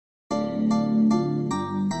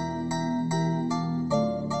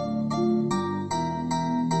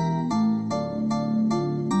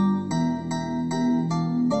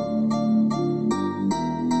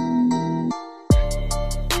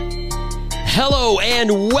Hello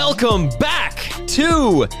and welcome back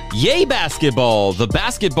to Yay Basketball, the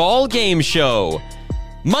basketball game show.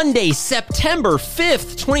 Monday, September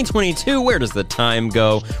 5th, 2022. Where does the time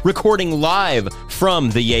go? Recording live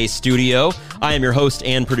from the Yay studio. I am your host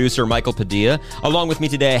and producer, Michael Padilla. Along with me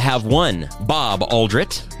today, I have one, Bob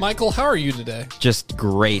Aldrett. Michael, how are you today? Just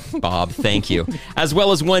great, Bob. Thank you. As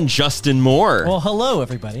well as one, Justin Moore. Well, hello,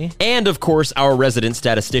 everybody. And, of course, our resident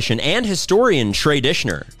statistician and historian, Trey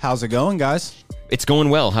Dishner. How's it going, guys? It's going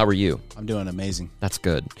well. How are you? I'm doing amazing. That's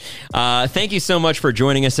good. Thank you so much for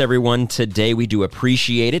joining us, everyone, today. We do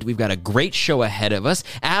appreciate it. We've got a great show ahead of us.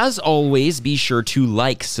 As always, be sure to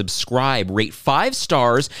like, subscribe, rate 5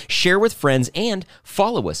 stars, share with friends, and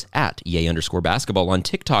follow us at Yay_basketball on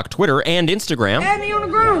TikTok, Twitter, and Instagram. Add me on the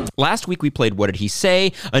ground. Last week, we played What Did He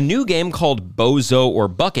Say?, a new game called Bozo or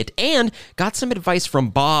Bucket, and got some advice from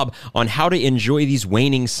Bob on how to enjoy these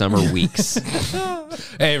waning summer weeks.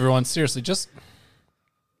 Hey, everyone, seriously, just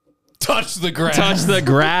touch the grass. Touch the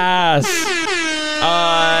grass.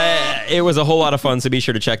 It was a whole lot of fun, so be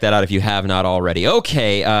sure to check that out if you have not already.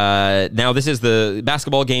 Okay, now this is the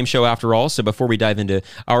basketball game show after all, so before we dive into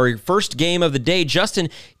our first game of the day, Justin,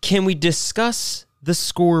 can we discuss the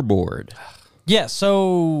scoreboard? Yeah,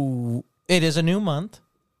 so it is a new month.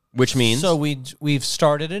 Which means? So we've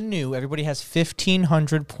started anew. Everybody has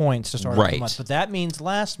 1,500 points to start off the Right. month. But that means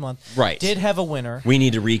last month Right. did have a winner. We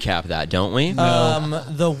need to recap that, don't we?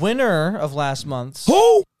 The winner of last month's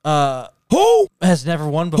Who? has never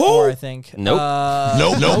won before, I think. Nope.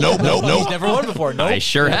 Nope. He's never won before. Nope. I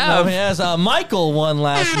sure No, have. he has. Michael won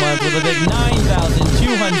last month with a big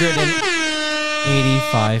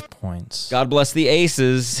 9,285 points. God bless the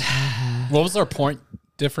aces. What was our point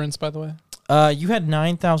difference, by the way? You had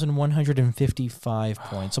 9,155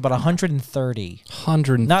 points, so about 130.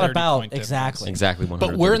 130. Not about, point difference. exactly. Exactly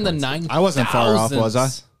 100. But we're in the points. 9,000s. I wasn't far off, was I?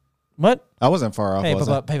 What? I wasn't far off, Hey, was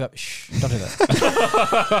I? Papa, shh, don't do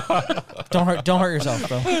that. don't hurt yourself,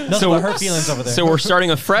 bro. Nothing but hurt feelings over there. So we're starting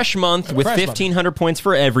a fresh month with Fresh month. 1,500 points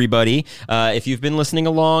for everybody. If you've been listening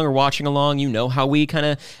along or watching along, you know how we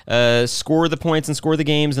kind of score the points and score the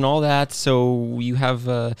games and all that. So you have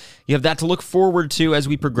that to look forward to as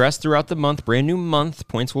we progress throughout the month. Brand new month.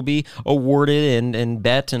 Points will be awarded and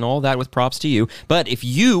bet and all that with props to you. But if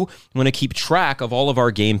you want to keep track of all of our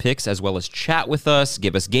game picks as well as chat with us,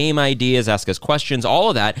 give us game ideas, ask us questions, all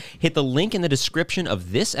of that, hit the link in the description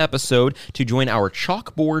of this episode to join our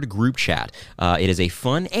Chalkboard group chat. It is a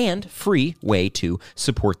fun and free way to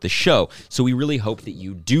support the show. So we really hope that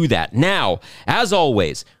you do that. Now, as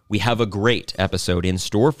always, we have a great episode in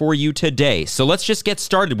store for you today. So let's just get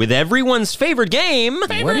started with everyone's favorite game. What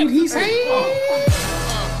did he say?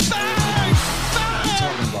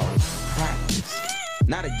 Talking about practice,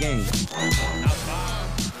 not a game.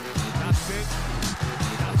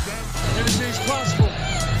 Anything's possible.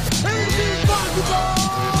 Anything's possible.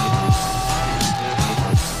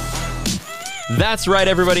 That's right,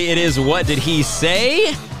 everybody. It is What Did He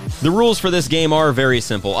Say? The rules for this game are very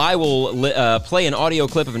simple. I will play an audio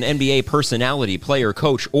clip of an NBA personality, player,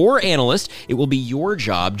 coach, or analyst. It will be your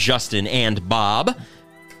job, Justin and Bob,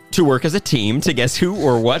 to work as a team to guess who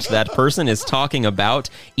or what that person is talking about.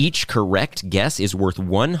 Each correct guess is worth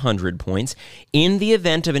 100 points. In the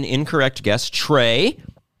event of an incorrect guess, Trey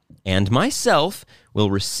and myself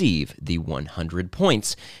will receive the 100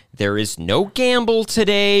 points. There is no gamble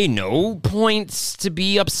today, no points to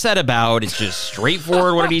be upset about. It's just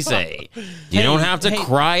straightforward. What did he say? You don't have to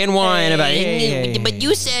cry and whine about it. But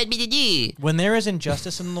you said... when there is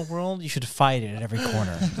injustice in the world, you should fight it at every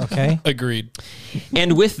corner, okay? Agreed.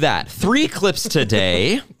 And with that, 3 clips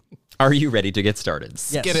today. Are you ready to get started?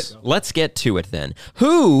 Yes. Get it. Let's get to it then.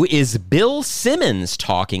 Who is Bill Simmons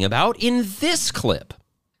talking about in this clip?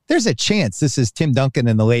 There's a chance this is Tim Duncan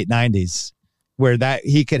in the late 90s where that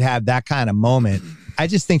he could have that kind of moment. I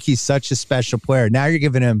just think he's such a special player. Now you're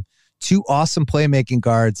giving him 2 awesome playmaking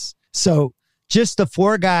guards. So just the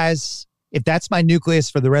 4 guys, if that's my nucleus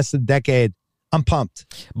for the rest of the decade, I'm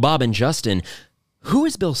pumped. Bob and Justin, who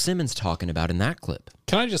is Bill Simmons talking about in that clip?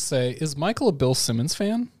 Can I just say, is Michael a Bill Simmons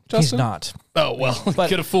fan, Justin? He's not. Oh, well, But,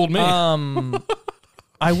 could have fooled me.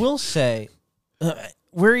 I will say,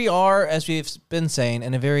 we are, as we've been saying,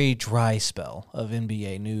 in a very dry spell of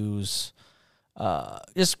NBA news,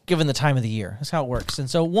 just given the time of the year. That's how it works. And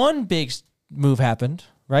so one big move happened,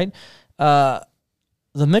 right? The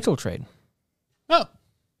Mitchell trade oh.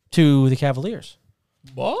 to the Cavaliers.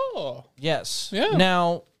 Whoa. Yes. Yeah.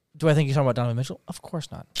 Now, do I think he's talking about Donovan Mitchell? Of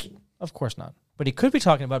course not. Of course not. But he could be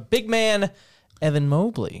talking about big man Evan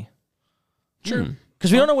Mobley. True.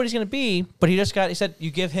 Because we don't know what he's going to be, but he said you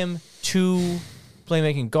give him 2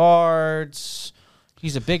 playmaking guards.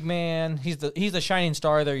 He's a big man. He's the shining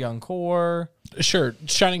star of their young core. Sure,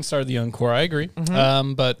 shining star of the young core, I agree.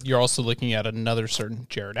 But you're also looking at another certain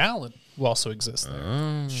Jared Allen who also exists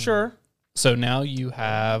there. Sure. So now you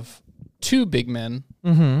have two big men,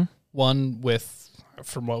 one with,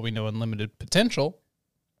 from what we know, unlimited potential,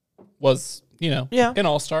 was, an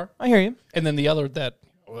all-star. I hear you. And then the other that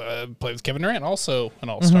played with Kevin Durant, also an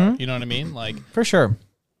all-star. You know what I mean? Like, For sure.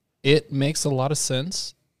 it makes a lot of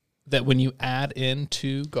sense that when you add in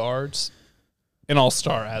two guards, an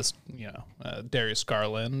all-star as, Darius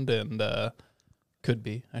Garland and could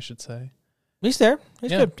be, I should say. He's there.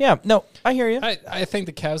 He's good. Yeah. No, I hear you. I think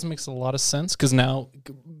the Cavs makes a lot of sense because now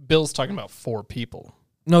Bill's talking about 4 people.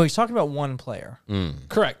 No, he's talking about one player.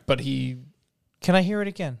 Correct, but he... Can I hear it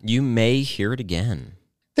again? You may hear it again.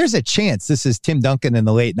 There's a chance this is Tim Duncan in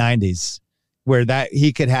the late 90s where that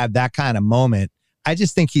he could have that kind of moment. I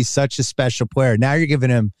just think he's such a special player. Now you're giving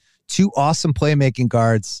him 2 awesome playmaking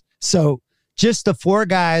guards. So just the 4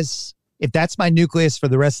 guys, if that's my nucleus for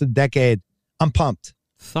the rest of the decade, I'm pumped.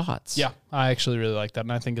 Thoughts? Yeah, I actually really like that,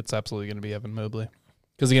 and I think it's absolutely going to be Evan Mobley.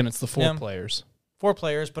 Because, again, it's the 4 players. 4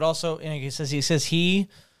 players, but also he says he's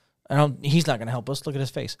not going to help us. Look at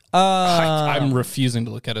his face. I'm refusing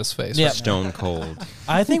to look at his face. Yeah. Stone cold.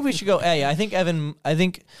 I think we should go A. I think Evan.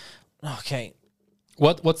 Okay.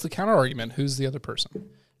 What's the counter argument? Who's the other person?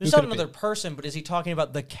 There's Who not could it be? another person, but is he talking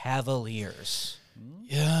about the Cavaliers?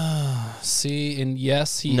 Yeah. See, and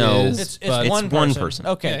yes, he No. is. It's but one person.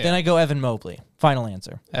 Okay, Yeah, then I go Evan Mobley. Final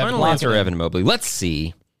answer. Evan Final answer, Evan Mobley. Let's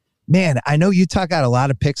see. Man, I know Utah got a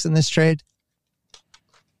lot of picks in this trade,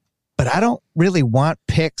 but I don't really want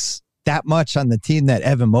picks that much on the team that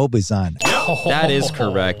Evan Mobley's on. That is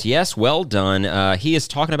correct. Yes, well done. He is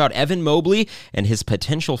talking about Evan Mobley and his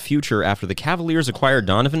potential future after the Cavaliers acquired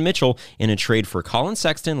Donovan Mitchell in a trade for Colin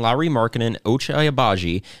Sexton, Lauri Markkanen, Ochai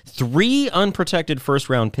Agbaji, 3 unprotected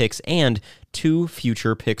first-round picks, and 2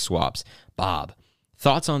 future pick swaps. Bob,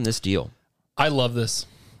 thoughts on this deal? I love this.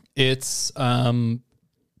 It's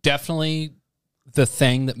definitely the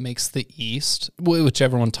thing that makes the East, which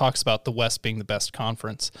everyone talks about, the West being the best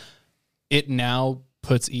conference. It now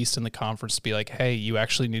puts East in the conference to be like, hey, you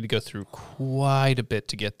actually need to go through quite a bit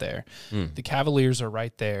to get there. The Cavaliers are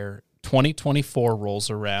right there. 2024 rolls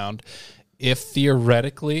around. If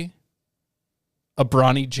theoretically a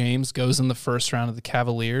Bronny James goes in the first round of the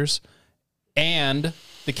Cavaliers and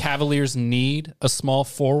the Cavaliers need a small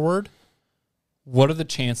forward, what are the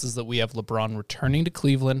chances that we have LeBron returning to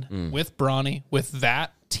Cleveland with Bronny, with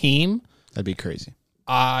that team? That'd be crazy.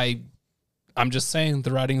 I'm just saying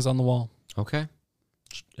the writing's on the wall. Okay.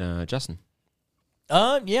 Justin.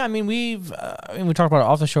 Yeah, I mean we talked about it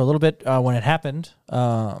off the show a little bit when it happened.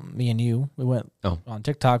 Me and you, we went on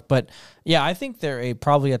TikTok, but yeah, I think they're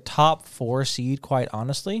probably a top 4 seed, quite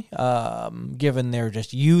honestly. Given their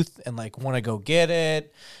just youth and want to go get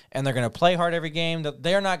it, and they're going to play hard every game.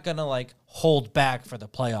 They're not going to hold back for the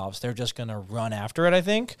playoffs. They're just going to run after it. I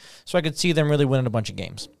think so. I could see them really winning a bunch of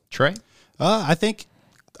games. Trey? I think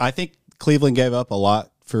Cleveland gave up a lot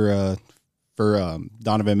for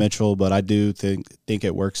Donovan Mitchell, but I do think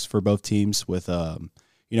it works for both teams. With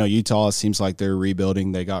Utah, it seems like they're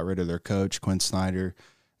rebuilding. They got rid of their coach Quinn Snyder,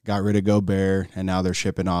 got rid of Gobert, and now they're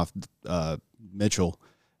shipping off Mitchell.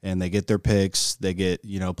 And they get their picks. They get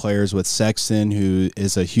players with Sexton, who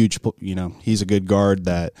is a huge he's a good guard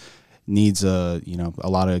that needs a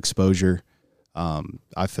lot of exposure.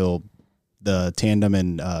 I feel the tandem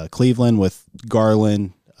in Cleveland with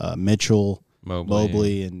Garland, Mitchell,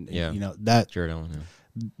 Mobley, and that Jared Allen.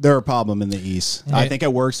 they're a problem in the East. I think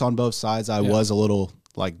it works on both sides. I was a little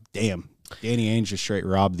like, damn, Danny Ainge just straight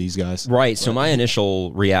robbed these guys. Right. So my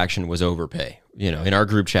initial reaction was overpay. In our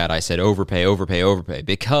group chat, I said overpay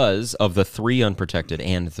because of the 3 unprotected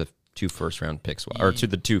and the 2 first-round pick swaps, or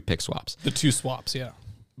the 2 pick swaps. The 2 swaps, yeah.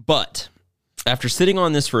 But after sitting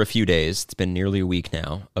on this for a few days, it's been nearly a week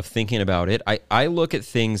now of thinking about it, I look at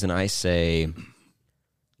things and I say,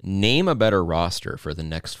 name a better roster for the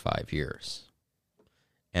next 5 years.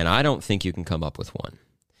 And I don't think you can come up with one.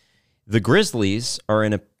 The Grizzlies are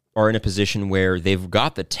in a position where they've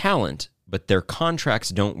got the talent, but their contracts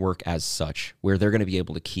don't work as such, where they're going to be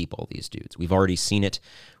able to keep all these dudes. We've already seen it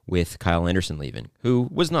with Kyle Anderson leaving, who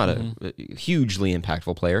was not a hugely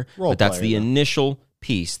impactful player, but that's the initial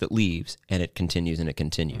piece that leaves, and it continues and it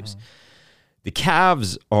continues. The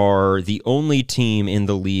Cavs are the only team in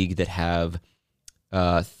the league that have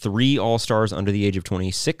 3 All-Stars under the age of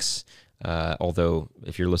 26, although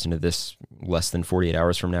if you're listening to this less than 48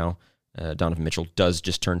 hours from now, Donovan Mitchell does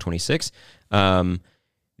just turn 26.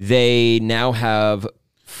 They now have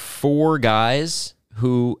 4 guys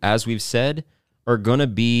who, as we've said, are going to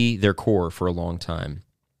be their core for a long time.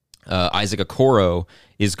 Isaac Okoro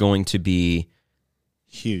is going to be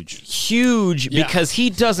huge because he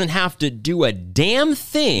doesn't have to do a damn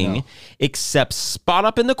thing except spot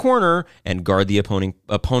up in the corner and guard the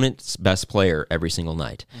opponent's best player every single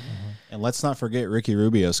night. And let's not forget Ricky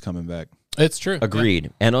Rubio's coming back. It's true. Agreed.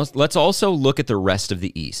 Yeah. And let's also look at the rest of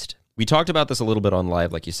the East. We talked about this a little bit on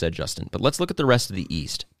live, like you said, Justin, but let's look at the rest of the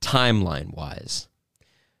East, timeline-wise.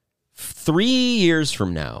 3 years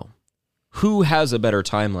from now, who has a better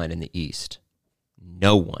timeline in the East?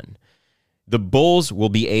 No one. The Bulls will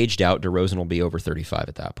be aged out. DeRozan will be over 35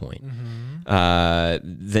 at that point.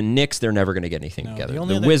 The Knicks, they're never going to get anything together.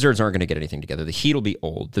 The Wizards aren't going to get anything together. The Heat will be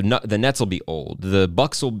old. The Nets will be old.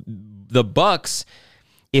 The Bucks,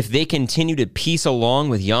 if they continue to piece along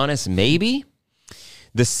with Giannis, maybe.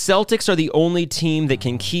 The Celtics are the only team that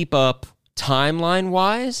can keep up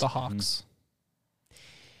timeline-wise. The Hawks.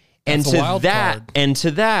 And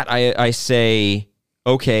to that, I say,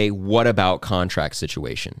 okay, what about contract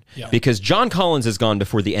situation? Yeah. Because John Collins is gone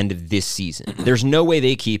before the end of this season. There's no way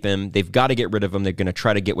they keep him. They've got to get rid of him. They're going to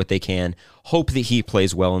try to get what they can. Hope that he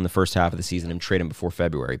plays well in the first half of the season and trade him before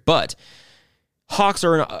February. But Hawks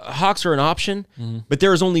are an option, but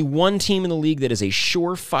there is only one team in the league that is a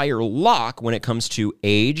surefire lock when it comes to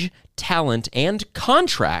age, talent, and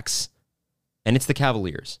contracts, and it's the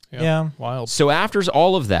Cavaliers. Yeah. Wild. So after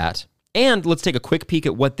all of that, and let's take a quick peek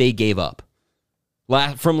at what they gave up.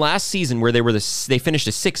 From last season where they finished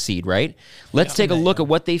a 6 seed, right? Let's take a look at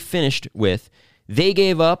what they finished with. They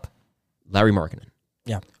gave up Larry Markkinen.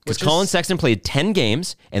 Yeah. Because Colin Sexton played 10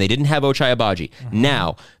 games, and they didn't have Ochai Agbaji.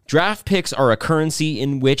 Now, draft picks are a currency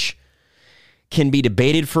in which can be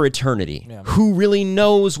debated for eternity. Yeah. Who really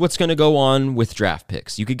knows what's going to go on with draft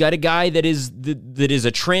picks? You could get a guy that is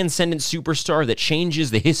a transcendent superstar that changes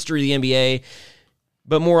the history of the NBA,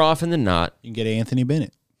 but more often than not... You can get Anthony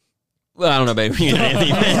Bennett. Well, I don't know about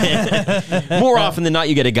Anthony Bennett. More often than not,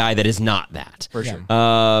 you get a guy that is not that. For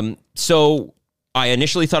sure. So... I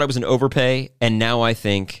initially thought it was an overpay, and now I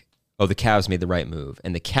think, the Cavs made the right move.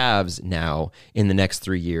 And the Cavs now, in the next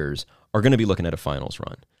 3 years, are going to be looking at a finals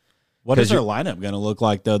run. What is their lineup going to look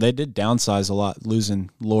like, though? They did downsize a lot, losing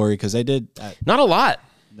Laurie, because they did... Not a lot.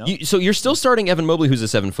 No? So you're still starting Evan Mobley, who's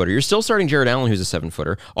a 7-footer. You're still starting Jared Allen, who's a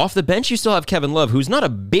 7-footer. Off the bench, you still have Kevin Love, who's not a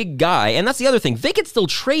big guy. And that's the other thing. They could still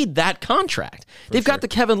trade that contract. They've got the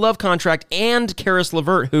Kevin Love contract and Karis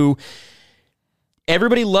LeVert, who...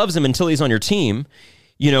 Everybody loves him until he's on your team.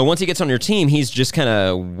 You know, once he gets on your team, he's just kind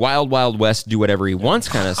of wild west, do whatever he wants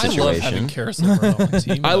kind of situation. I love having Karis LeVert on the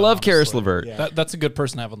team. I love Karis LeVert. Yeah. That's a good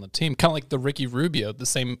person to have on the team. Kind of like the Ricky Rubio, the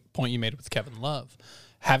same point you made with Kevin Love.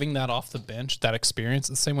 Having that off the bench, that experience,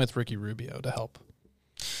 the same with Ricky Rubio to help.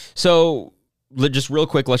 So, just real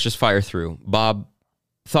quick, let's just fire through. Bob,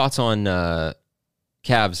 thoughts on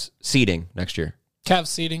Cavs seeding next year? Cavs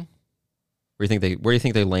seeding. Where do you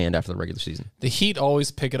think they land after the regular season? The Heat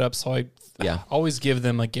always pick it up, so I always give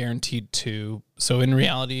them a guaranteed 2. So in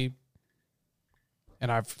reality,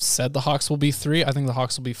 and I've said the Hawks will be 3. I think the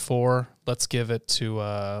Hawks will be 4. Let's give the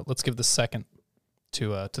second to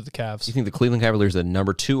the Cavs. You think the Cleveland Cavaliers are the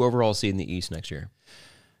number 2 overall seed in the East next year?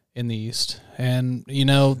 In the East, and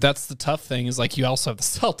that's the tough thing is like you also have the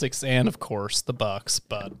Celtics and of course the Bucks,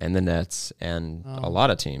 and the Nets and a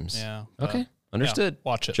lot of teams. Yeah. Okay, understood. Yeah,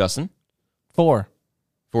 watch it, Justin. 4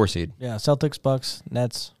 seed. Yeah, Celtics, Bucks,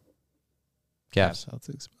 Nets, Cavs.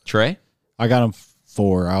 Celtics. Trey, I got them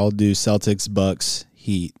 4. I'll do Celtics, Bucks,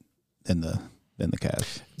 Heat, then the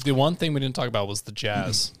Cavs. The one thing we didn't talk about was the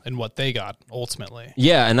Jazz and what they got ultimately.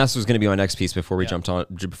 Yeah, and that's what's going to be my next piece before we jumped off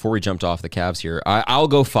the Cavs here. I'll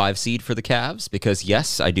go 5 seed for the Cavs because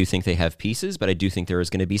yes, I do think they have pieces, but I do think there is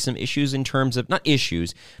going to be some issues in terms of not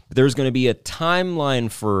issues, but there's going to be a timeline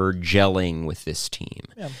for gelling with this team.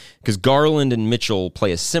 Because Garland and Mitchell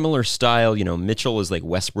play a similar style. You know, Mitchell is like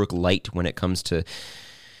Westbrook light when it comes to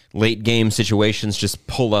late game situations, just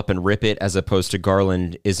pull up and rip it, as opposed to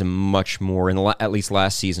Garland is a much more, at least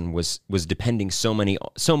last season, was depending so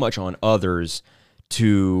much on others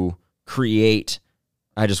to create.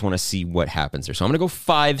 I just want to see what happens there. So I'm going to go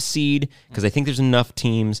 5 seed because I think there's enough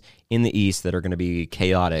teams in the East that are going to be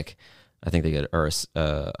chaotic. I think they get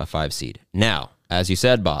a 5 seed. Now, as you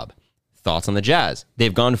said, Bob, thoughts on the Jazz?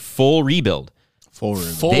 They've gone full rebuild.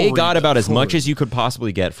 They got about as much as you could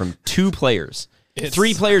possibly get from 2 players.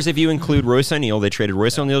 3 players if you include Royce O'Neal. They traded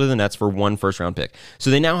Royce O'Neal to the Nets for 1 first-round pick. So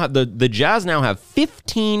they now have the Jazz now have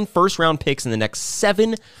 15 first-round picks in the next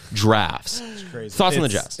 7 drafts. That's crazy. Thoughts on the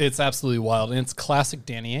Jazz? It's absolutely wild, and it's classic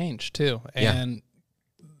Danny Ainge too. And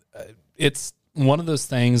it's one of those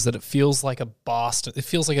things that it feels like a Boston, it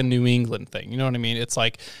feels like a New England thing. You know what I mean? It's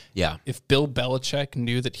like, Yeah. if Bill Belichick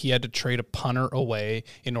knew that he had to trade a punter away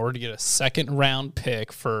in order to get a second round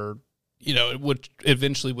pick for, you know, it would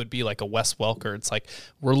eventually would be like a Wes Welker. It's like,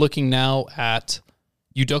 we're looking now at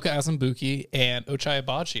Udoka Azubuike and Ochai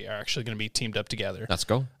Agbaji are actually going to be teamed up together. Let's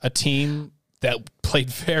go. A team that played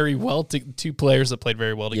very well, two players that played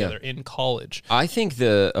very well together in college. I think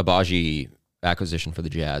the Agbaji acquisition for the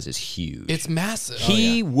Jazz is huge. It's massive.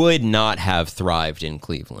 He would not have thrived in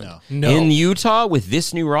Cleveland. No. In Utah with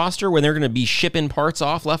this new roster when they're going to be shipping parts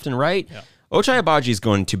off left and right, Ochai Agbaji is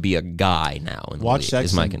going to be a guy now in the Watch league,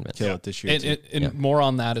 is my Sexton conviction. kill it this year. too. And more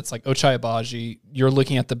on that, it's like Ochai Agbaji, you're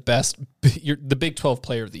looking at the best, you're the Big 12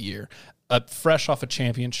 player of the year, fresh off a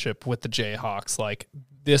championship with the Jayhawks. Like,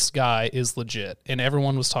 this guy is legit. And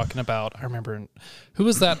everyone was talking about, I remember, who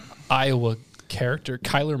was that Iowa character?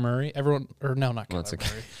 Kyler Murray? Everyone, or no, not Kyler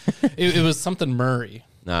Murray. It was something Murray.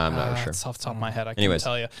 Nah, I'm not sure. It's off the top of my head. I Anyways. can't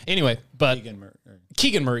tell you. Anyway, but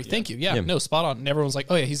Keegan Murray, thank you. Yeah, Yeah. no, spot on. And everyone's like,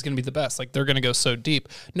 oh yeah, he's going to be the best. Like, they're going to go so deep.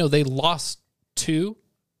 No, they lost to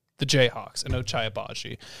the Jayhawks and Ochai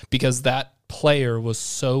Agbaji because that player was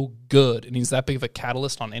so good and he's that big of a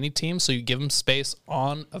catalyst on any team. So you give him space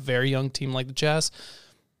on a very young team like the Jazz.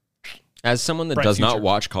 As someone that Bright does not future.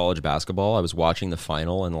 watch college basketball, I was watching the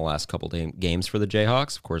final in the last couple games for the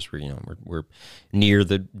Jayhawks. Of course, we're near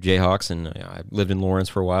the Jayhawks, and I lived in Lawrence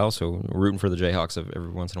for a while, so we're rooting for the Jayhawks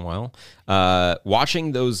every once in a while.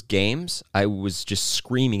 Watching those games, I was just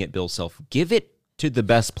screaming at Bill Self, give it to the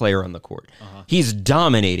best player on the court. He's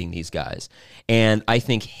dominating these guys, and I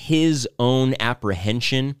think his own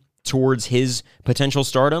apprehension towards his potential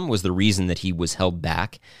stardom was the reason that he was held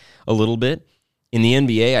back a little bit. In the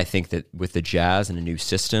NBA, I think that with the Jazz and a new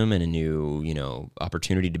system and a new,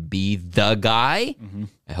 opportunity to be the guy,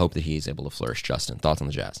 I hope that he's able to flourish. Justin, thoughts on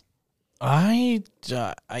the Jazz? I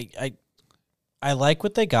like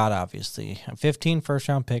what they got, obviously. 15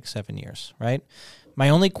 first-round picks, 7 years, right? My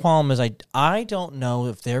only qualm is I don't know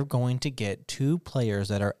if they're going to get two players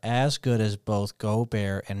that are as good as both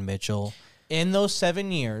Gobert and Mitchell in those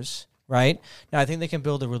 7 years, right? Now, I think they can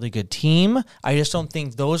build a really good team. I just don't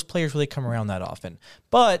think those players really come around that often.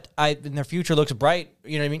 But and their future looks bright.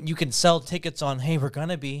 You know what I mean? You can sell tickets on, hey, we're going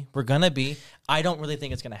to be. I don't really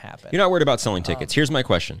think it's going to happen. You're not worried about selling tickets. Here's my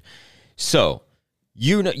question. So,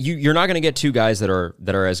 you're not going to get two guys that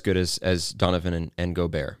are as good as Donovan and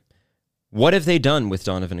Gobert. What have they done with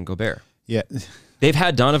Donovan and Gobert? Yeah. They've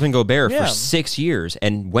had Donovan Gobert Yeah. for 6 years,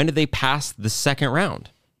 and when did they pass the second round?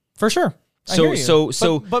 For sure. I So- hear you.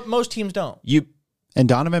 so- but most teams don't. And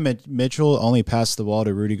Donovan Mitchell only passed the ball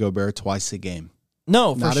to Rudy Gobert twice a game.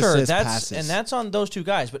 No, for Not sure. assists, That's passes. and that's on those two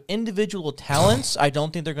guys. But individual talents, I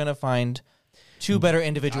don't think they're going to find two better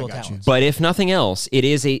individual talents. But if nothing else, it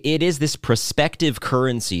is this prospective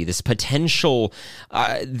currency, this potential,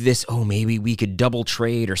 maybe we could double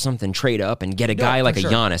trade or something, trade up and get a guy like a sure.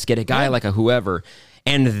 Giannis, get a guy like a whoever.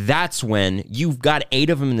 And that's when you've got 8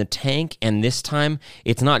 of them in the tank, and this time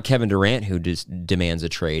it's not Kevin Durant who demands a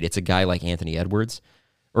trade. It's a guy like Anthony Edwards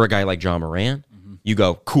or a guy like John Morant. You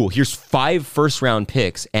go, cool, here's 5 first-round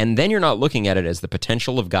picks, and then you're not looking at it as the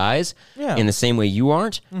potential of guys in the same way you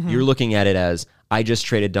aren't. You're looking at it as, I just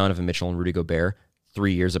traded Donovan Mitchell and Rudy Gobert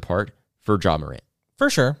 3 years apart for John Morant. For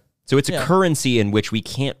sure. So it's a currency in which we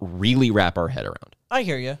can't really wrap our head around. I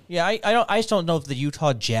hear you. Yeah, I just don't know if the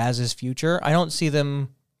Utah Jazz's future. I don't see them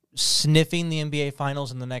sniffing the NBA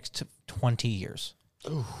Finals in the next 20 years.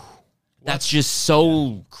 That's just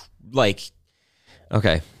so,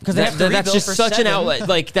 okay. Because they have to that's rebuild just for such 7. an outlet.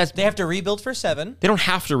 They have to rebuild for 7. They don't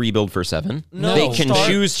have to rebuild for 7. No, They can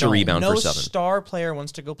choose to rebound no for 7. star player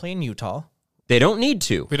wants to go play in Utah. They don't need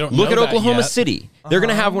to. We don't Look know at that Oklahoma yet. City. They're going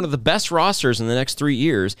to have one of the best rosters in the next 3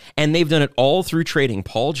 years, and they've done it all through trading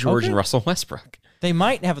Paul George and Russell Westbrook. They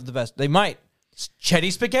might have the best. They might.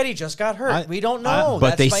 Chetty Spaghetti just got hurt. We don't know.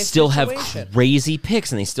 But That's they my still situation. have crazy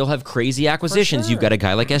picks, and they still have crazy acquisitions. sure. You've got a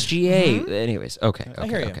guy like SGA. Anyways, okay.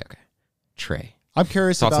 hear you. Okay. Trey. I'm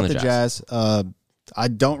curious Thoughts on about the the Jazz. I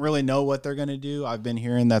don't really know what they're going to do. I've been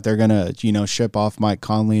hearing that they're going to, ship off Mike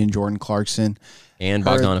Conley and Jordan Clarkson. And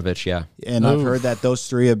Bogdanovich, yeah. And I've heard that those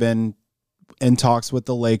 3 have been in talks with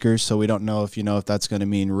the Lakers, so we don't know if that's going to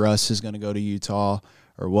mean Russ is going to go to Utah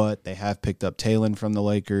or what. They have picked up Talon from the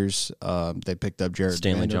Lakers. They picked up Jared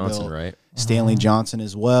Stanley Vanderbilt, Johnson, right? Stanley Johnson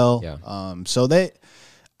as well. Yeah. So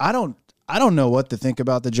I don't know what to think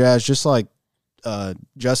about the Jazz. Just like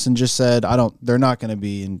Justin just said, they're not going to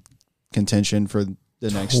be in contention for the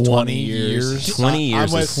next 20 years. 20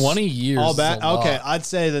 years. I'm is- with 20 years. all is back. a lot. Okay, I'd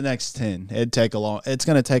say the next 10. It's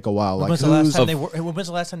going to take a while. When Like was the last who's time when was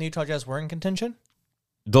the last time the Utah Jazz were in contention?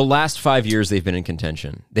 The last 5 years they've been in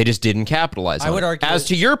contention. They just didn't capitalize on I would it. argue As that-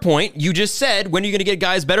 to your point, you just said, when are you going to get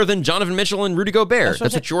guys better than Donovan Mitchell and Rudy Gobert?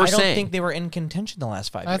 That's what you're I don't saying. think they were in contention the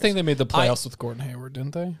last 5 years. I think they made the playoffs with Gordon Hayward,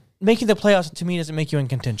 didn't they? Making the playoffs, to me, doesn't make you in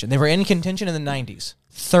contention. They were in contention in the 90s,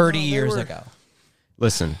 30 years ago.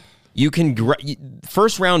 Listen, you can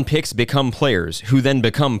first round picks become players who then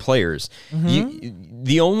become players.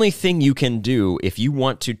 The only thing you can do if you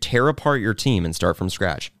want to tear apart your team and start from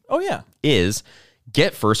scratch Oh, yeah. is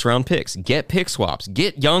get first round picks, get pick swaps,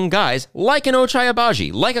 get young guys like an Ochai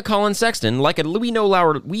Agbaji, like a Colin Sexton, like a we know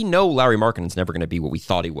Larry Markkanen's never going to be what we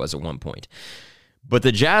thought he was at one point. But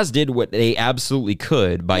the Jazz did what they absolutely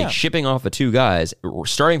could by shipping off the two guys,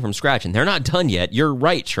 starting from scratch, and they're not done yet. You're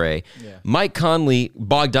right, Trey. Mike Conley,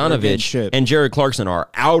 Bogdanovich, and Jared Clarkson are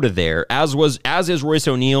out of there, as is Royce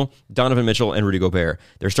O'Neal, Donovan Mitchell, and Rudy Gobert.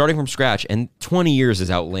 They're starting from scratch, and 20 years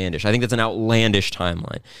is outlandish. I think that's an outlandish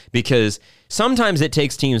timeline because sometimes it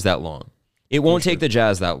takes teams that long. It won't take the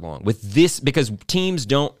Jazz that long with this because teams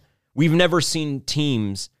don't. We've never seen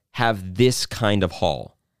teams have this kind of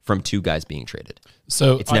haul from two guys being traded.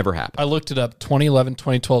 So it's never happened. I looked it up.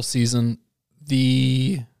 2011-2012 season,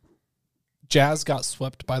 the Jazz got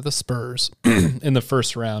swept by the Spurs in the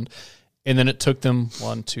first round, and then it took them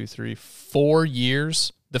 4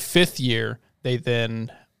 years. The fifth year, they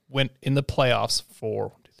then went in the playoffs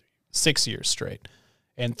for 6 years straight,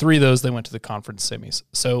 and 3 of those they went to the conference semis.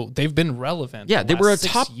 So they've been relevant. Yeah, the they were a last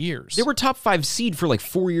 6 top years. They were top 5 seed for like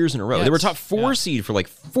 4 years in a row. Yes. They were top 4 seed for like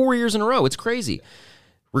 4 years in a row. It's crazy.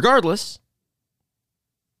 Regardless,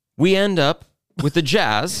 we end up with the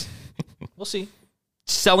Jazz We'll see.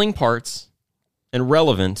 selling parts and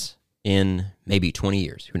relevant in maybe 20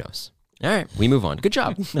 years. Who knows? All right, we move on. Good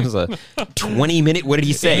job. That was a 20-minute. What did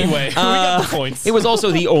he say? Anyway, we got the points. It was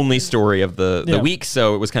also the only story of the week,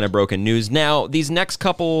 so it was kind of broken news. Now, these next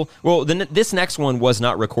couple, well, this next one was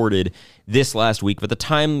not recorded this last week, but the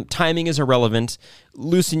timing is irrelevant.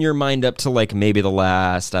 Loosen your mind up to like maybe the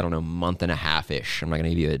last, I don't know, month and a half-ish. I'm not going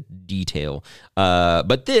to give you a detail.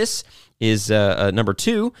 But this is number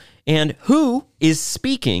 2, and who is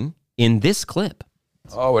speaking in this clip?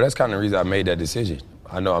 Oh, well, that's kind of the reason I made that decision.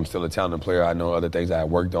 I know I'm still a talented player. I know other things I have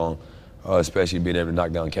worked on, especially being able to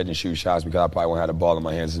knock down catch and shoot shots because I probably won't have the ball in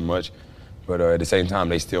my hands as much. But at the same time,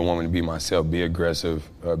 they still want me to be myself, be aggressive,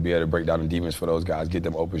 be able to break down the defense for those guys, get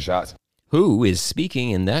them open shots. Who is speaking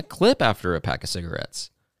in that clip after a pack of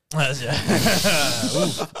cigarettes?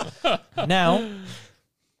 Now,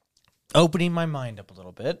 opening my mind up a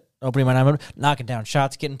little bit, knocking down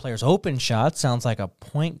shots, getting players open shots sounds like a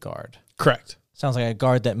point guard. Correct. Sounds like a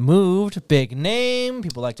guard that moved, big name.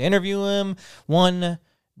 People like to interview him. One,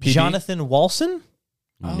 Jonathan Walson.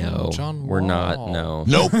 No, John we're not. Wall. No,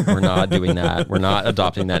 Nope. we're not doing that. We're not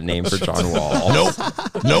adopting that name for John Wall.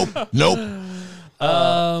 Nope.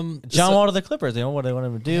 John Wall to the Clippers. They know what they want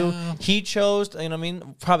him to do. He chose. You know, what I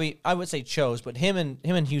mean, probably I would say chose, but him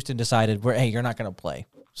and Houston decided, hey, you're not going to play.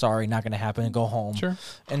 Sorry, not going to happen. Go home. Sure.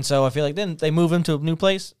 And so I feel like then they move him to a new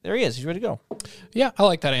place. There he is. He's ready to go. Yeah, I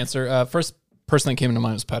like that answer. First person that came to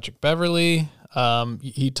mind was Patrick Beverly.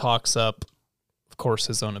 He talks up, of course,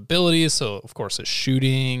 his own abilities. So, of course, his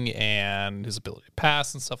shooting and his ability to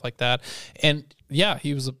pass and stuff like that. And yeah,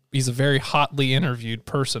 he's a very hotly interviewed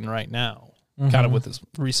person right now, kind of with his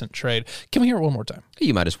recent trade. Can we hear it one more time?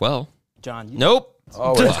 You might as well. John, Nope.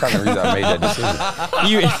 Oh, well, that's kind of the reason I made that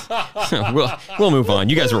decision. We'll move on.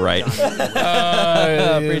 You guys were right. I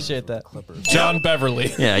appreciate that. John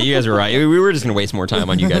Beverly. Yeah, you guys were right. We were just going to waste more time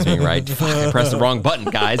on you guys being right. Fuck, I pressed the wrong button,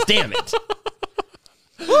 guys. Damn it.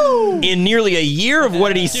 In nearly a year of what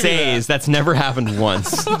did he say? That's never happened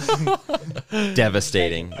once.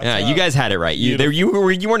 Devastating. Yeah, you guys had it right. You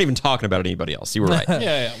weren't even talking about anybody else. You were right.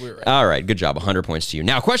 Yeah, we were right. All right, good job. 100 points to you.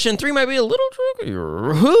 Now, question 3 might be a little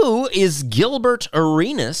trickier. Who is Gilbert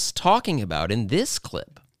Arenas talking about in this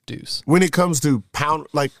clip? Deuce. When it comes to pound,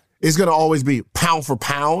 like, it's going to always be pound for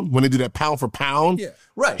pound. When they do that pound for pound, Yeah,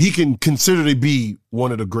 right. he can consider to be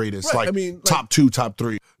one of the greatest, Right, like, I mean, like- top 2, top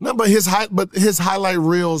 3. No, but his highlight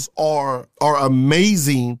reels are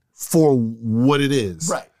amazing for what it is.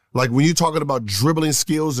 Right. Like when you're talking about dribbling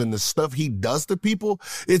skills and the stuff he does to people,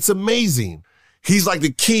 it's amazing. He's like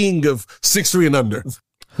the king of 6'3" and under.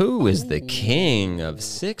 Who is the king of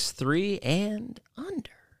 6'3" and under?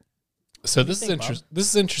 So this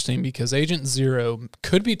is interesting because Agent Zero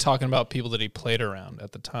could be talking about people that he played around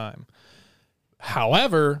at the time.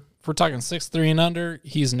 However, if we're talking 6'3" and under,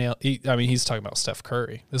 he's talking about Steph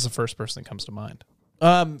Curry. This is the first person that comes to mind.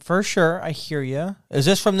 For sure, I hear you. Is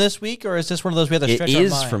this from this week, or is this one of those we have to It stretch our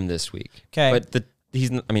is mind? from this week. 'Kay. But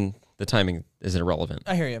the timing is irrelevant.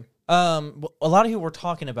 I hear you. A lot of people were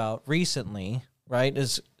talking about recently, right?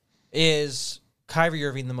 Is Kyrie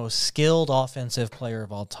Irving the most skilled offensive player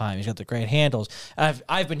of all time? He's got the great handles.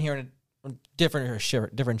 I've been hearing a different show,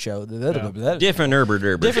 different shows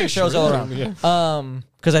all around.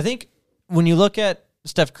 Because I think when you look at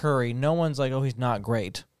Steph Curry, no one's like, oh, he's not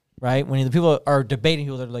great, right? When the people are debating,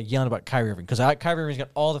 people that are like yelling about Kyrie Irving, because Kyrie Irving's got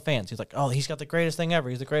all the fans. He's like, oh, he's got the greatest thing ever.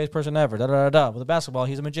 He's the greatest person ever. Da da da da. With the basketball,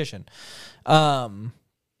 he's a magician.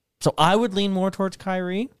 So I would lean more towards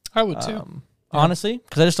Kyrie. I would too. Honestly,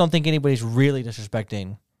 because I just don't think anybody's really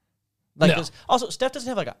disrespecting. Like, No. Also, Steph doesn't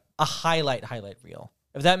have like a highlight reel.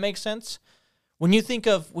 If that makes sense. When you think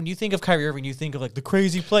of Kyrie Irving, you think of like the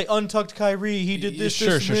crazy play, untucked Kyrie. He did this.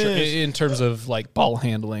 Sure. this. In terms of like ball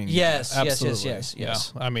handling. Yes. absolutely.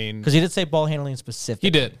 Yes. I mean, Because he did say ball handling specific. he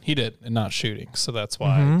did, and not shooting. So that's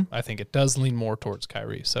why I think it does lean more towards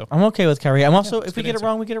Kyrie. So I'm okay with Kyrie. I'm also, if we good get answer. it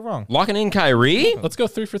wrong, we get it wrong. Locking in Kyrie? let's go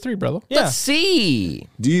 3 for 3, brother. Yeah. Let's see.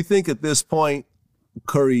 Do you think at this point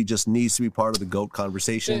Curry just needs to be part of the GOAT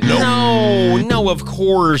conversation? No, of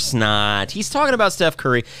course not. He's talking about Steph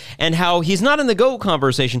Curry and how he's not in the GOAT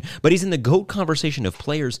conversation, but he's in the GOAT conversation of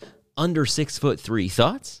players under 6'3".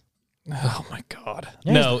 Thoughts? Oh my God.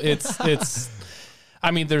 No, it's.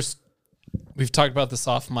 I mean, we've talked about this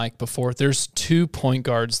off mic before. There's 2 point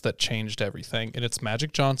guards that changed everything, and it's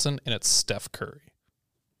Magic Johnson and it's Steph Curry.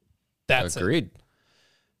 That's Agreed.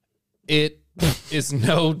 It is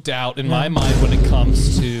no doubt in my mind when it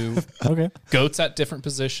comes to GOATs at different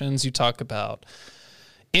positions. You talk about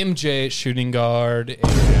MJ at shooting guard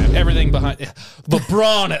and everything behind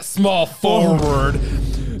LeBron at small forward.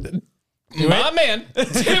 My man,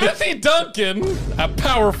 Timothy Duncan at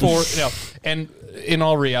power forward. And in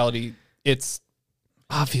all reality, it's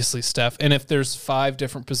obviously Steph. And if there's 5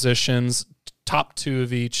 different positions, top 2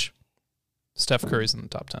 of each, Steph Curry's in the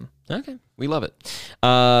top 10. Okay, we love it.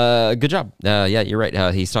 Good job. Yeah, you're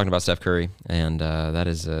right. He's talking about Steph Curry, and that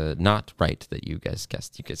is not right that you guys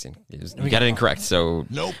guessed. You got it incorrect. So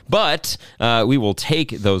Nope. But we will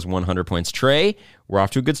take those 100 points. Trey, we're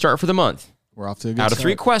off to a good start for the month. We're off to a good Out of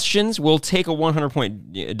 3 start. questions, we'll take a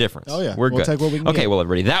 100-point difference. Oh, yeah. We're We'll good. take what we can Okay, get. well,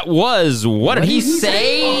 everybody, that was What Did He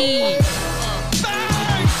Say?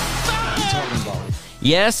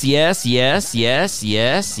 Yes.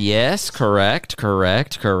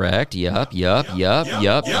 Correct.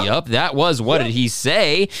 Yup. That was What Did He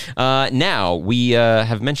Say? Now, we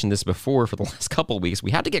have mentioned this before for the last couple of weeks.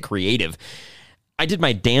 We had to get creative. I did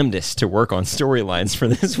my damnedest to work on storylines for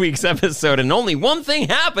this week's episode, and only one thing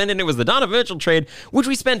happened, and it was the Donovan Mitchell trade, which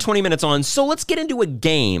we spent 20 minutes on. So let's get into a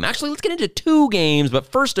game. Actually, let's get into 2 games, but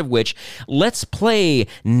first of which, let's play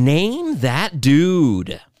Name That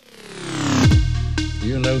Dude.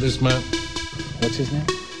 You know this man? What's his name?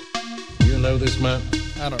 You know this man?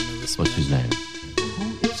 I don't know this. What's his name?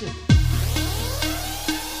 Who is it?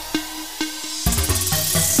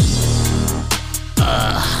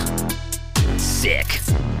 Sick.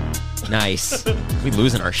 Nice. We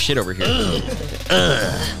losing our shit over here.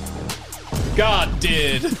 God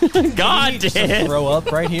did. God did. Throw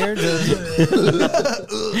up right here.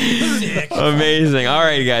 Amazing. All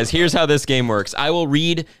right, guys, here's how this game works. I will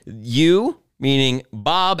read you, meaning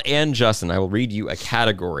Bob and Justin, I will read you a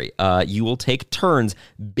category. You will take turns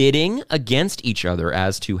bidding against each other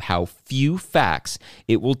as to how few facts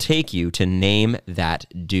it will take you to name that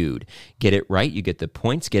dude. Get it right, you get the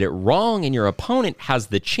points. Get it wrong, and your opponent has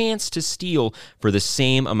the chance to steal for the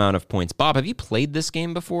same amount of points. Bob, have you played this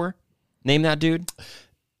game before? Name that dude?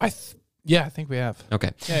 I think we have.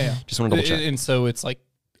 Okay. Yeah. Just want to double check. And so it's like,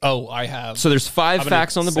 I have. So there's 5 I'm gonna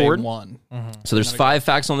facts on the say board. One. So there's 5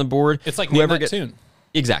 facts on the board. It's like whoever name that tune.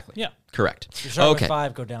 Exactly. Yeah. Correct. You start Okay. with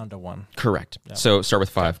 5, go down to 1. Correct. So start with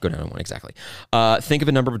 5, go down to 1. Exactly. Think of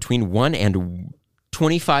a number between 1 and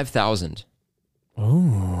 25,000.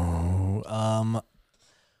 Ooh.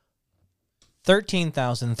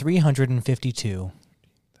 13,352.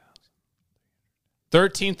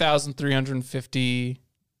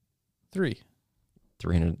 13,353.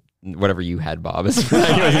 300, whatever you had, Bob.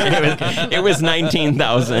 It was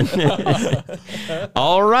 19,000.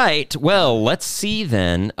 All right. Well, let's see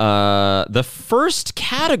then. The first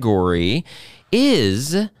category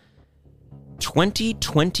is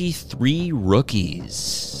 2023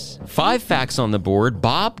 rookies. 5 facts on the board.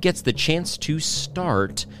 Bob gets the chance to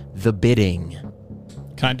start the bidding.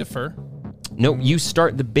 Can I defer? No, you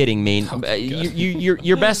start the bidding, main. Okay, good.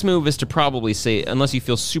 Your best move is to probably say, unless you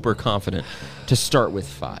feel super confident, to start with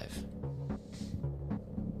 5.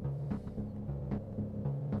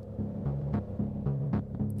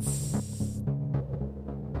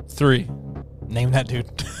 Three. Name that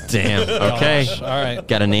dude. Damn. Okay. All right.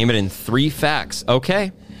 Got to name it in 3 facts.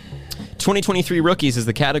 Okay. 2023 rookies is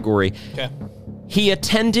the category. Okay. He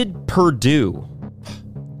attended Purdue.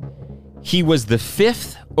 He was the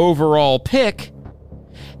 5th overall pick,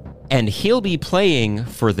 and he'll be playing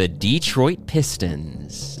for the Detroit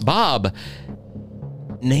Pistons. Bob,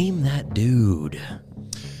 name that dude.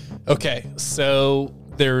 Okay, so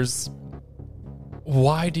there's...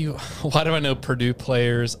 Why do I know Purdue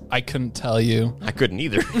players? I couldn't tell you. I couldn't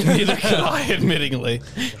either. Neither could I, admittingly.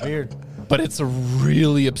 Weird. But it's a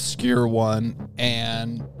really obscure one,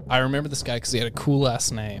 and I remember this guy because he had a cool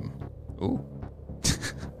last name. Ooh.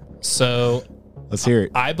 So Let's hear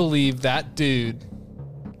it. I believe that dude,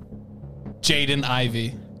 Jaden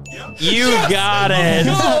Ivey. You got it.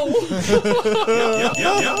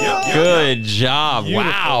 Good job.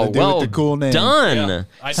 Wow. The dude Well with the cool name. done. Yeah.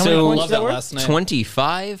 I So love that last name.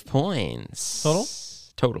 25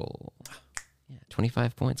 points. Total? Yeah,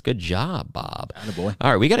 25 points. Good job, Bob. Attaboy.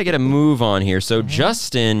 All right, we got to get a move on here. So,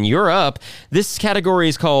 Justin, you're up. This category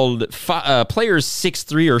is called players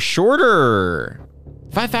 6'3" or shorter.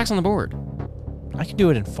 5 facts on the board. I can do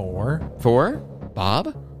it in 4. 4. Bob?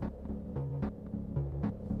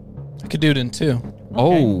 I could do it in 2.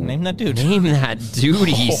 Oh, name that dude. Name that dude,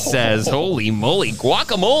 he says. Holy moly.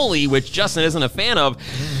 Guacamole, which Justin isn't a fan of.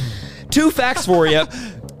 2 facts for you.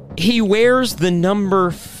 He wears the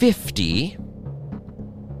number 50,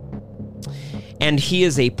 and he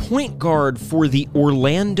is a point guard for the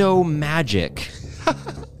Orlando Magic.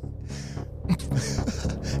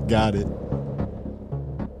 Got it.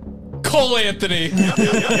 Cole Anthony.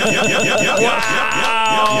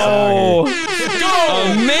 Wow!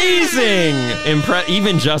 Amazing!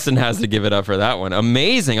 Even Justin has to give it up for that one.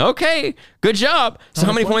 Amazing. Okay, good job. So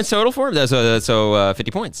how many points total for him? So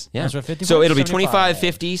 50 points. Yeah. Those were 50 so points? it'll be 75. 25,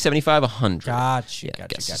 50, 75, 100. Gotcha. Yeah,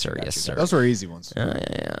 Gotcha. yes, sir. Yes, sir. Those were easy ones.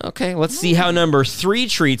 Yeah. Okay, let's see how number 3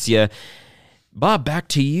 treats you. Bob, back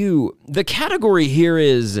to you. The category here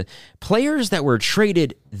is players that were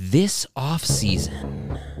traded this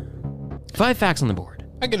offseason. 5 facts on the board.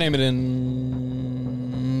 I can name it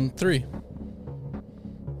in 3.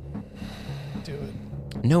 Do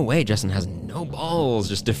it. No way, Justin has no balls,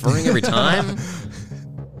 just deferring every time.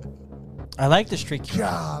 I like the streak.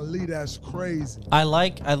 Golly, that's crazy. I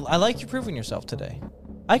like you proving yourself today.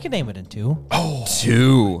 I can name it in 2.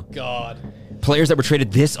 2 God. players that were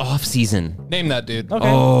traded this offseason. Name that dude.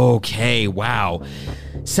 Okay, wow.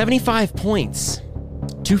 75 points.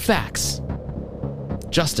 2 facts.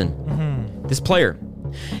 Justin, this player,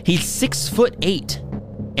 he's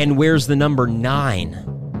 6'8" and wears the number 9.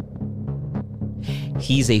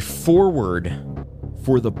 He's a forward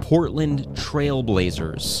for the Portland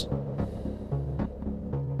Trailblazers.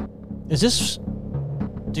 Is this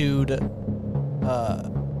dude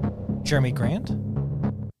Jeremy Grant?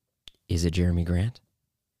 Is it Jeremy Grant?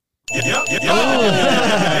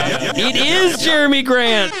 It is Jeremy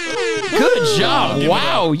Grant. Good job.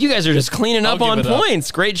 Wow, you guys are just cleaning up on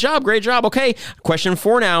points. Great job, great job. Okay, question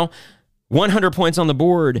 4 now. 100 points on the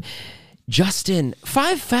board. Justin,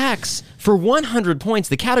 5 facts for 100 points.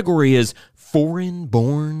 The category is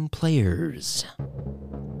foreign-born players.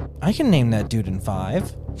 I can name that dude in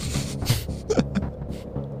 5.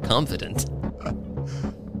 Confident.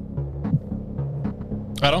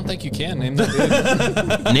 I don't think you can name that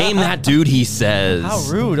dude. Name that dude, he says. How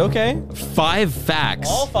rude. Okay. 5 facts.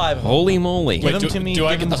 All 5 of them. Holy moly. Give them do, to me. do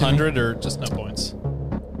I give get them the to me. 100 or just no points?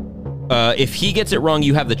 If he gets it wrong,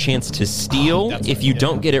 you have the chance to steal. That's if right, you yeah.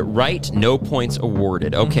 don't get it right, no points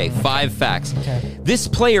awarded. Okay, 5 facts. Okay. This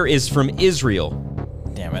player is from Israel.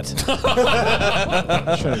 Damn it.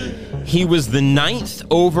 He was the 9th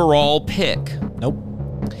overall pick. Nope.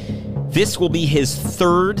 This will be his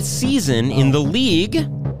 3rd season in the league.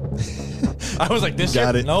 I was like, this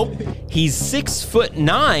Got year? it. Nope. He's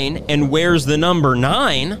 6'9" and wears the number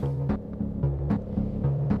 9.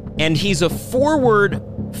 And he's a forward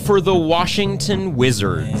for the Washington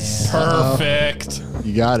Wizards. Perfect.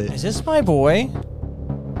 You got it. Is this my boy?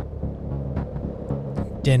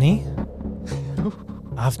 Denny?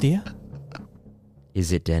 Avdia?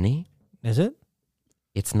 Is it Denny? Is it?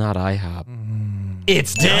 It's not IHOP.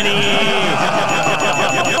 It's Denny.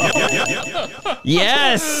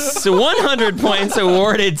 Yes, 100 points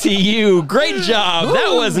awarded to you. Great job.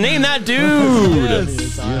 That was Name That Dude. You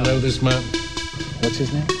know this man? What's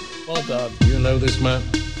his name? Well done. You know this man?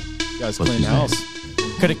 You guys clean house.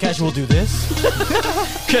 Could a casual do this?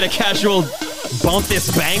 Could a casual bump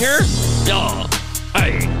this banger? Oh,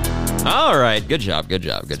 hey. All right, good job, good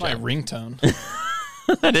job, good It's my job. ringtone.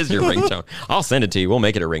 That is your ringtone. I'll send it to you. We'll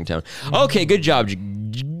make it a ringtone. Okay, good job,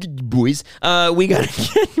 boys. We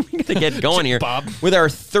gotta get going here with our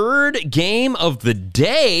third game of the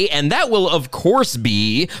day, and that will, of course,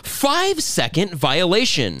 be 5-second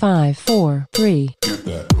violation. 5, 4, 3.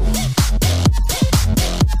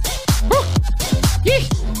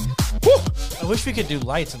 I wish we could do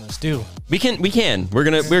lights in this, too. We can. We're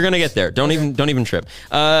gonna get there. Don't even trip.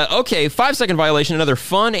 Okay, 5-second violation. Another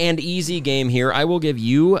fun and easy game here. I will give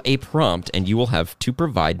you a prompt, and you will have to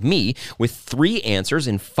provide me with 3 answers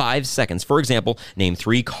in 5 seconds. For example, name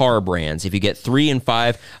 3 car brands. If you get 3 in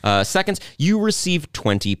 5 seconds, you receive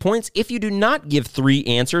 20 points. If you do not give 3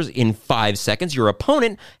 answers in 5 seconds, your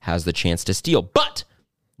opponent has the chance to steal. But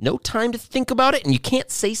no time to think about it, and you can't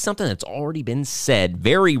say something that's already been said.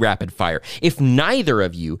 Very rapid fire. If neither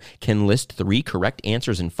of you can list 3 correct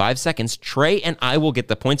answers in 5 seconds, Trey and I will get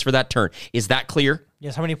the points for that turn. Is that clear?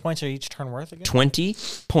 Yes, how many points are each turn worth again? 20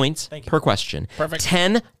 points per question. Perfect.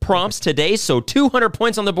 10 prompts today, so 200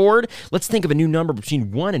 points on the board. Let's think of a new number between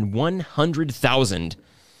 1 and 100,000.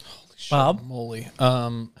 Bob? Moly.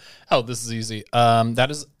 This is easy. That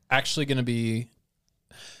is actually going to be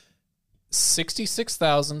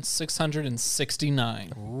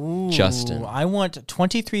 66,669. Justin. I want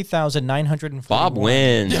 23,940. Bob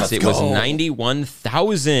wins. It was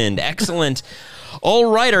 91,000. Excellent. All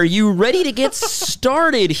right, are you ready to get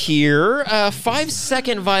started here?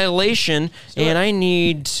 5-second violation, and I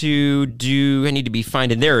need to be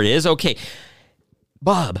finding. There it is. Okay.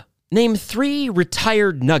 Bob, name 3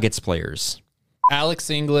 retired Nuggets players. Alex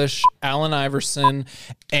English, Allen Iverson,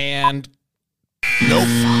 and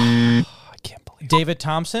David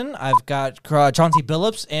Thompson. I've got Chauncey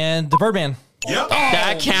Billups and the Birdman. Yep.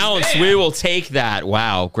 That counts. We will take that.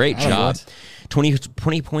 Wow, great job.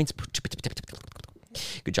 20 points.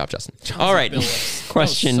 Good job, Justin. All right,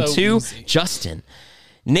 question so 2. easy. Justin,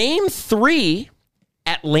 name 3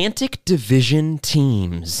 Atlantic Division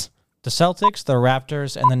teams. The Celtics, the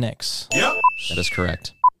Raptors, and the Knicks. Yep. That is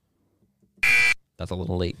correct. That's a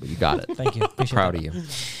little late, but you got it. Thank you. Appreciate Proud that. of you.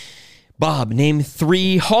 Bob, name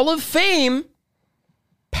 3 Hall of Fame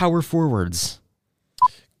power forwards.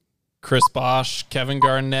 Chris Bosh, Kevin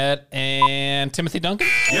Garnett, and Timothy Duncan.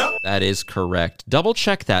 Yep. That is correct. Double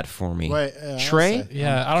check that for me. Wait, Trey?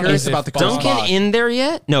 Yeah, I don't Curious know about if the Bosh- Duncan Bosh. in there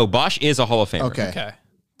yet? No, Bosch is a Hall of Famer. Okay. Okay.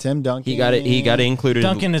 Tim Duncan. He got it included.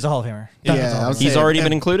 Duncan is a Hall of Famer. Duncan's a Yeah, Hall I of would Famer. He's say already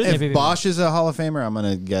been included? If Bosch is a Hall of Famer, I'm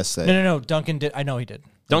gonna guess that. No. Duncan did. I know he did.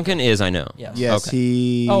 Duncan is, I know. Yes. Yes, Okay.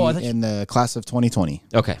 he Oh, I thought in the class of 2020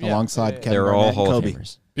 Okay. alongside Kevin They're all Garnett Hall and of Kobe.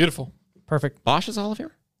 Famers. Beautiful. Perfect. Bosch is a Hall of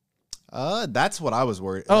Famer? That's what I was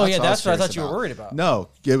worried. Oh, yeah, I was that's what I curious thought you were worried about. No,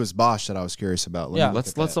 it was Bosch that I was curious about. Yeah.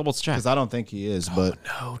 Let's double check. because I don't think he is. But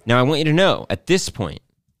Now, I want you to know, at this point,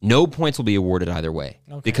 no points will be awarded either way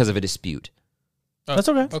because of a dispute. That's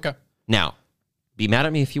okay. Okay. Now, be mad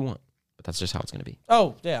at me if you want, but that's just how it's going to be.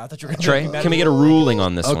 Oh, yeah. I thought you were going Trey, can we get a ruling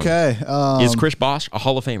on this okay, one? Is Chris Bosch a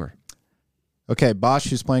Hall of Famer? okay. Bosch,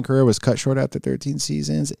 whose playing career was cut short after 13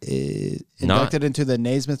 seasons, is inducted into the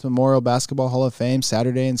Naismith Memorial Basketball Hall of Fame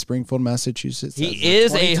Saturday in Springfield, Massachusetts. He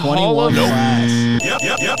as the is a Hall of 2021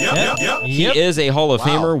 class. Yep. He is a Hall of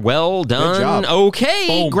Famer. Well done. job.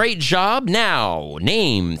 Okay, great job. Now,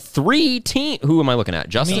 name 3 teams. Who am I looking at?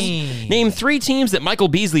 Justin? Me. Name 3 teams that Michael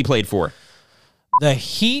Beasley played for. The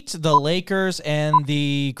Heat, the Lakers, and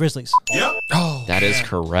the Grizzlies. Yep. That is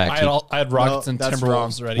correct. I had Rockets and that's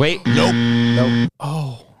Timberwolves ready. Wait, Nope.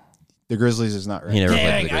 Oh. The Grizzlies is not right. he never played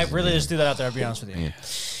for Dang, the I Grizzlies. really just threw that out there, I'll be honest with you.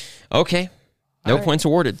 Okay. No points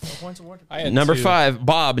awarded. I had Number 2. 5,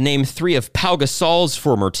 Bob, name 3 of Pau Gasol's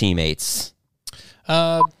former teammates.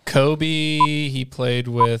 Kobe, he played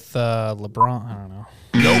with LeBron. I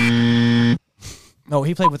don't know. No,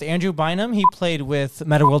 he played with Andrew Bynum, he played with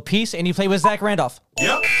Meta World Peace, and he played with Zach Randolph.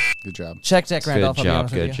 Yep. Good job. Check Zach Randolph. Good I'll be job,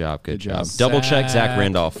 honest with good you. job, good Good job. job. Double check Zach Zach-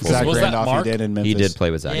 Randolph. for Zach me. Was that Randolph, Mark? he did in Memphis. He did play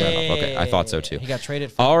with Zach Yeah, Randolph. Okay, I thought so too. He got traded.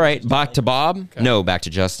 For All right, back to Bob. No, back to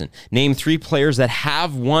Justin. Name 3 players that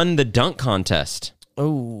have won the dunk contest.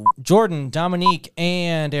 Oh, Jordan, Dominique,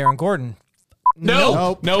 and Aaron Gordon.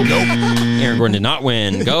 Nope. Aaron Gordon did not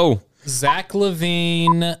win. Go. Zach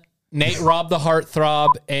Levine, Nate Robb the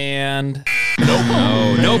Heartthrob, and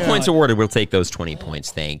No points awarded. We'll take those 20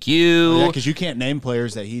 points. Thank you. Yeah, because you can't name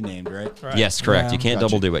players that he named, right? Yes, correct. Yeah. You can't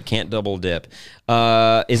double do it. Can't double dip.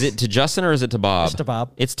 Is it to Justin or is it to Bob? It's to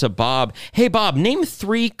Bob. It's to Bob. Hey, Bob, name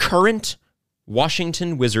 3 current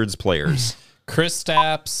Washington Wizards players. Chris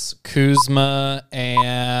Stapps, Kuzma,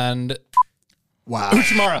 and Wow.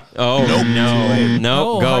 Uchimara. Oh,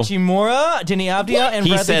 no, go. Hachimura, Denny Avdia, and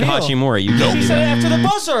He Bradley said Beal. Hachimura. You He can't do said it that. after the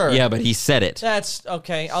buzzer. Yeah, but he said it. That's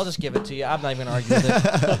okay. I'll just give it to you. I'm not even going to argue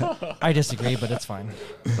with it. I disagree, but it's fine.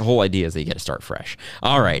 The whole idea is that you get to start fresh.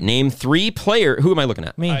 All right, name 3 players. Who am I looking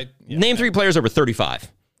at? Me. Name 3 players over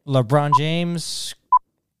 35. LeBron James,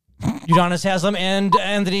 Udonis Haslem, and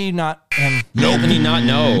Anthony, not him. Anthony, not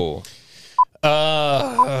no.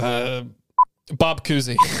 Bob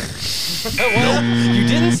Cousy. Well, you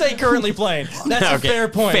didn't say currently playing. That's a fair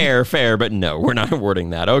point. Fair, but no, we're not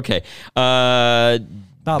awarding that. Okay.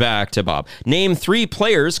 Back to Bob. Name 3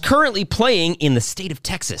 players currently playing in the state of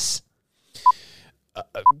Texas.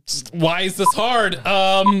 Why is this hard?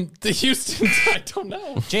 The Houston, I don't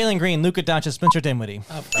know. Jalen Green, Luka Doncic, Spencer Dinwiddie.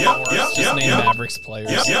 Just name Mavericks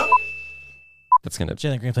players. That's gonna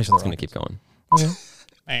Jalen Green plays for the It's gonna keep going. Okay.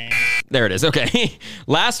 There it is. Okay.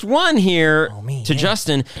 Last one here to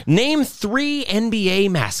Justin. Name 3 NBA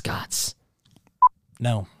mascots.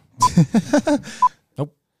 No.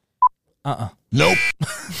 Nope. Nope.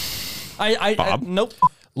 I nope.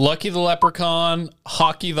 Lucky the Leprechaun,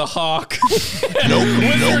 Hockey the Hawk, Nope.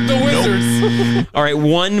 Wizard the Wizards. All right,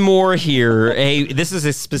 one more here. Hey, this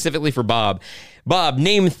is specifically for Bob. Bob,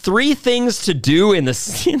 name 3 things to do in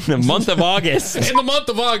the month of August. In the month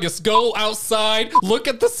of August, go outside, look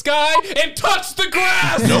at the sky, and touch the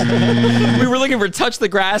grass. We were looking for touch the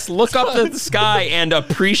grass, look up at the sky, and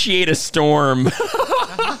appreciate a storm.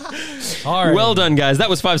 Hard. Well done, guys. That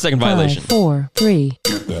was 5-second violation. 5, 4, 3.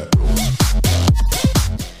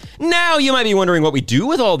 Now you might be wondering what we do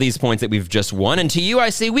with all these points that we've just won, and to you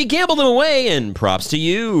I say we gamble them away, and props to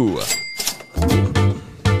you.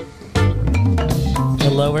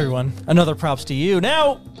 Hello, everyone. Another props to you.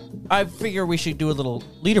 Now, I figure we should do a little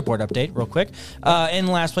leaderboard update real quick. In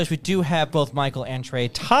last place, we do have both Michael and Trey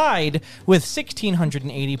tied with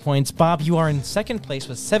 1,680 points. Bob, you are in second place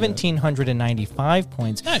with 1,795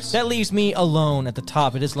 points. Nice. That leaves me alone at the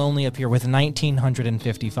top. It is lonely up here with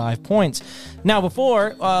 1,955 points. Now,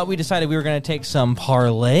 before we decided we were going to take some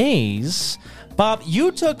parlays, Bob,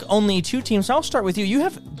 you took only 2 teams. So I'll start with you. You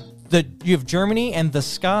have Germany and the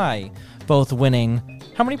Sky both winning.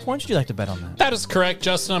 How many points would you like to bet on that? That is correct,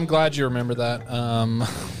 Justin. I'm glad you remember that. I'm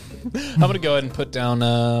going to go ahead and put down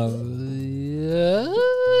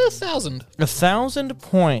 1,000. 1,000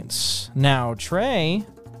 points. Now, Trey,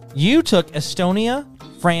 you took Estonia,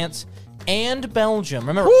 France, and Belgium.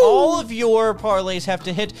 Remember, all of your parlays have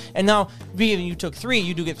to hit. And now, being you took 3,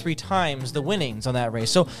 you do get 3 times the winnings on that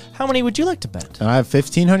race. So, how many would you like to bet? And I have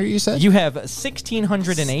 1,500. You said You have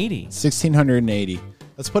 1,680. 1,680.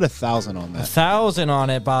 Let's put 1,000 on that. 1,000 on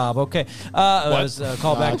it, Bob. Okay. That was a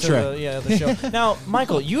call back to Trey. the show. Now,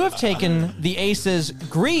 Michael, you have taken the aces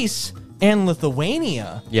Greece and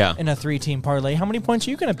Lithuania in a 3-team parlay. How many points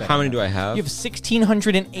are you going to bet? How many do I have? You have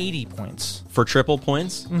 1,680 points. For triple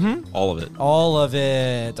points? Mm-hmm. All of it. All of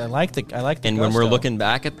it. I like the And when we're looking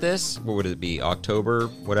back at this, what would it be? October,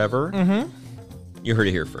 whatever? Mm-hmm. You heard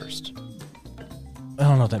it here first. I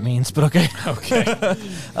don't know what that means, but okay. Okay.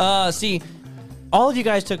 See, all of you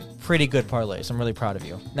guys took pretty good parlays. I'm really proud of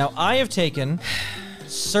you. Now, I have taken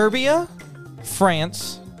Serbia,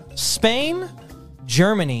 France, Spain,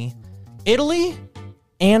 Germany, Italy,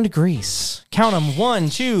 and Greece. Count them. 1,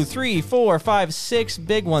 2, 3, 4, 5, 6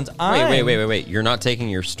 big ones. Wait. You're not taking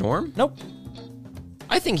your Storm? Nope.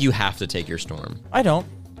 I think you have to take your Storm. I don't.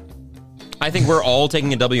 I think we're all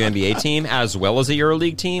taking a WNBA team as well as a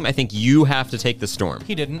EuroLeague team. I think you have to take the Storm.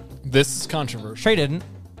 He didn't. This is controversial. Trey didn't.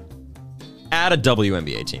 Add a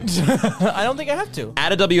WNBA team. I don't think I have to.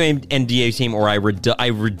 Add a WNBA team, or I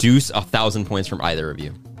reduce 1,000 points from either of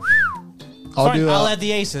you. I'll add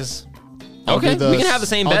the aces. Okay, we can have the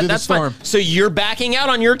same bet. That's fine. So you're backing out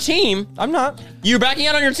on your team. I'm not. You're backing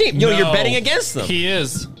out on your team. You're betting against them. He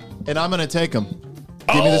is. And I'm going to take them.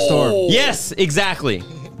 Give me the Storm. Yes, exactly.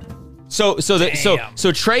 So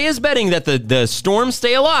Trey is betting that the Storm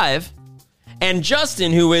stay alive, and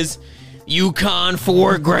Justin, who is UConn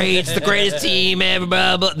 4 greats, the greatest team ever,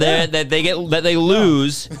 blah, blah, that they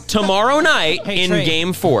lose tomorrow night in Trey,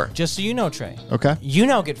 Game 4. Just so you know, Trey. Okay. You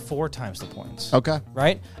now get 4 times the points. Okay.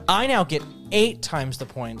 Right? I now get 8 times the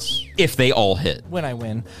points If they all hit. when I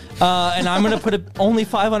win. And I'm going to put only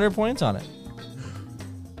 500 points on it.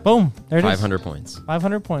 Boom. There it is. 500 points.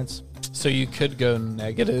 500 points. So you could go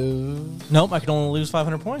negative. Nope, I can only lose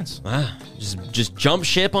 500 points. Just jump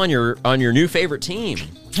ship on your new favorite team.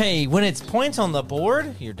 Hey, when it's points on the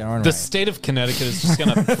board, you're darn The right. state of Connecticut is just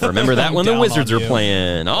going to Remember that when the Wizards are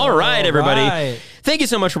playing. All right, everybody. right. Thank you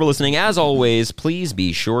so much for listening. As always, please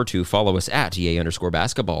be sure to follow us at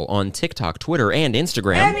 @EA_basketball on TikTok, Twitter, and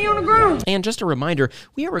Instagram. And just a reminder,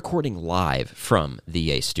 we are recording live from the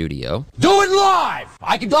EA studio. Do it live!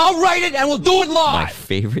 I'll write it and we'll do it live! My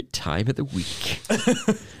favorite time of the week.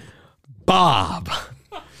 Bob,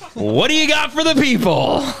 what do you got for the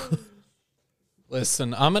people?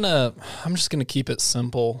 Listen, I'm just gonna keep it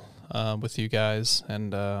simple with you guys,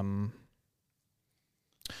 and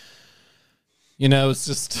it's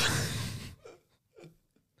just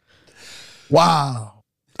Wow.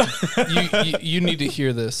 you need to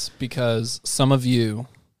hear this because some of you.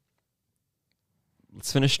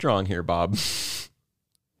 Let's finish strong here, Bob.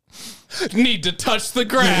 Need to touch the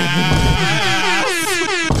grass.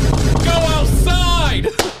 Go outside.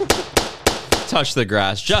 Touch the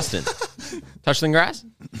grass. Justin, touch the grass?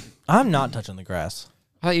 I'm not touching the grass.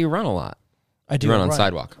 I thought you run a lot. I do You run on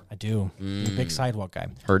sidewalk. I do. I'm a big sidewalk guy.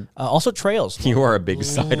 Heard. Also trails. You are a big Love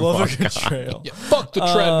sidewalk a good guy. trail. Yeah, fuck the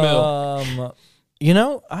treadmill.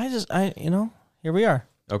 Here we are.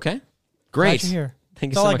 Okay. Great. Glad you're here.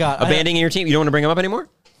 Thank you That's so all I much. got. Abandoning your team. You don't want to bring them up anymore?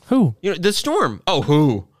 Who? The storm. Oh,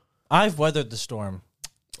 who? I've weathered the storm.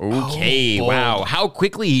 Okay. Oh, wow. How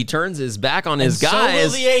quickly he turns his back on his So will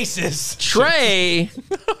guys. the Aces. Trey.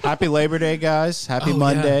 Happy Labor Day, guys. Happy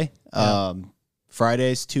Monday.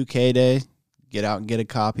 Friday's 2K Day. Get out and get a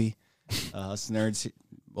copy. Us nerds.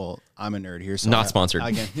 Well, I'm a nerd here. So Not sponsored.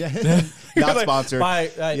 Not sponsored. Bye.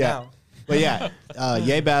 Yeah. But yeah,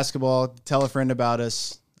 Yay Basketball. Tell a friend about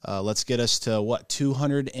us. Let's get us to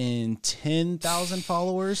 210,000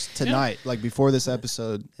 followers tonight, like before this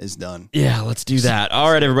episode is done. Yeah, let's do that. All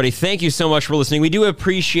right, everybody. Thank you so much for listening. We do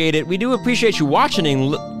appreciate it. We do appreciate you listening,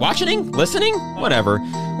 whatever.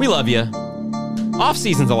 We love you. Off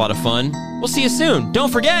season's a lot of fun. We'll see you soon.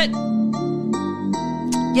 Don't forget,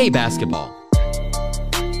 Yay Basketball.